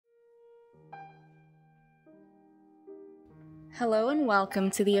Hello and welcome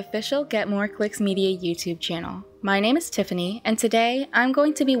to the official Get More Clicks Media YouTube channel. My name is Tiffany, and today I'm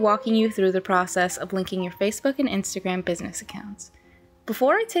going to be walking you through the process of linking your Facebook and Instagram business accounts.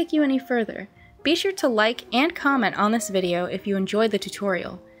 Before I take you any further, be sure to like and comment on this video if you enjoyed the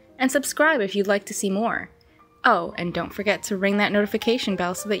tutorial, and subscribe if you'd like to see more. Oh, and don't forget to ring that notification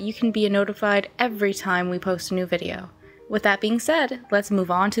bell so that you can be notified every time we post a new video. With that being said, let's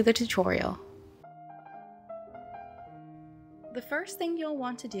move on to the tutorial. The first thing you'll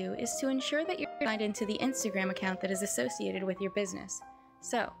want to do is to ensure that you're signed into the Instagram account that is associated with your business.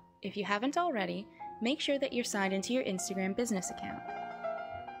 So, if you haven't already, make sure that you're signed into your Instagram business account.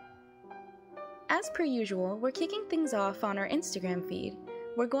 As per usual, we're kicking things off on our Instagram feed.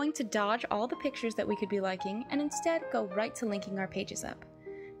 We're going to dodge all the pictures that we could be liking and instead go right to linking our pages up.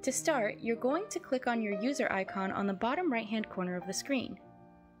 To start, you're going to click on your user icon on the bottom right-hand corner of the screen.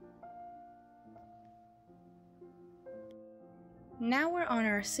 Now we're on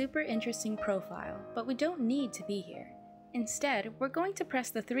our super interesting profile, but we don't need to be here. Instead, we're going to press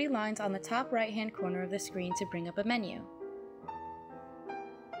the three lines on the top right-hand corner of the screen to bring up a menu.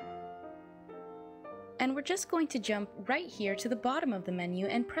 And we're just going to jump right here to the bottom of the menu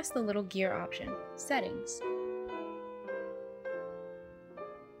and press the little gear option, Settings.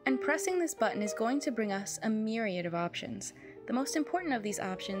 And pressing this button is going to bring us a myriad of options. The most important of these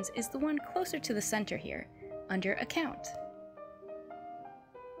options is the one closer to the center here, under Account.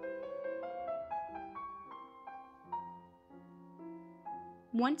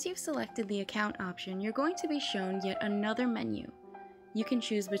 Once you've selected the account option, you're going to be shown yet another menu. You can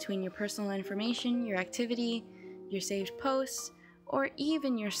choose between your personal information, your activity, your saved posts, or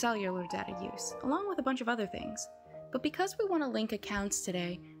even your cellular data use, along with a bunch of other things. But because we want to link accounts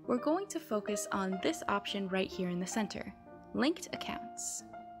today, we're going to focus on this option right here in the center, Linked Accounts.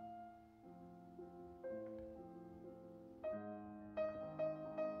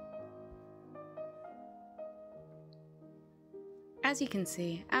 As you can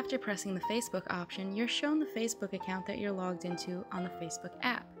see, after pressing the Facebook option, you're shown the Facebook account that you're logged into on the Facebook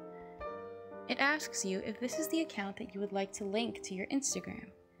app. It asks you if this is the account that you would like to link to your Instagram.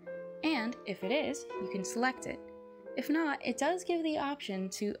 And if it is, you can select it. If not, it does give the option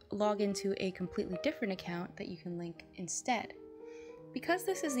to log into a completely different account that you can link instead. Because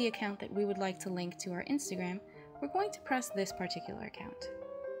this is the account that we would like to link to our Instagram, we're going to press this particular account.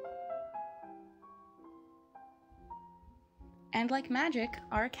 And like magic,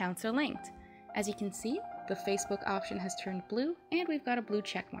 our accounts are linked. As you can see, the Facebook option has turned blue and we've got a blue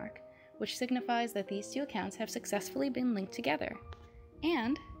check mark, which signifies that these two accounts have successfully been linked together.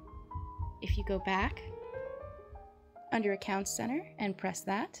 And if you go back under Accounts Center and press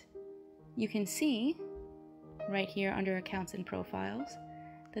that, you can see right here under Accounts and Profiles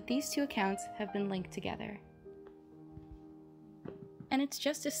that these two accounts have been linked together. And it's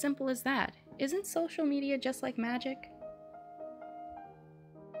just as simple as that. Isn't social media just like magic?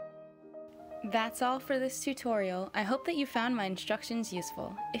 That's all for this tutorial. I hope that you found my instructions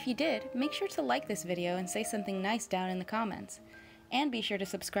useful. If you did, make sure to like this video and say something nice down in the comments. And be sure to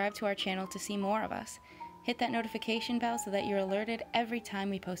subscribe to our channel to see more of us. Hit that notification bell so that you're alerted every time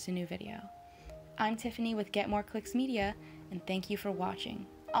we post a new video. I'm Tiffany with Get More Clicks Media, and thank you for watching.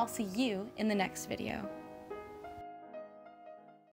 I'll see you in the next video.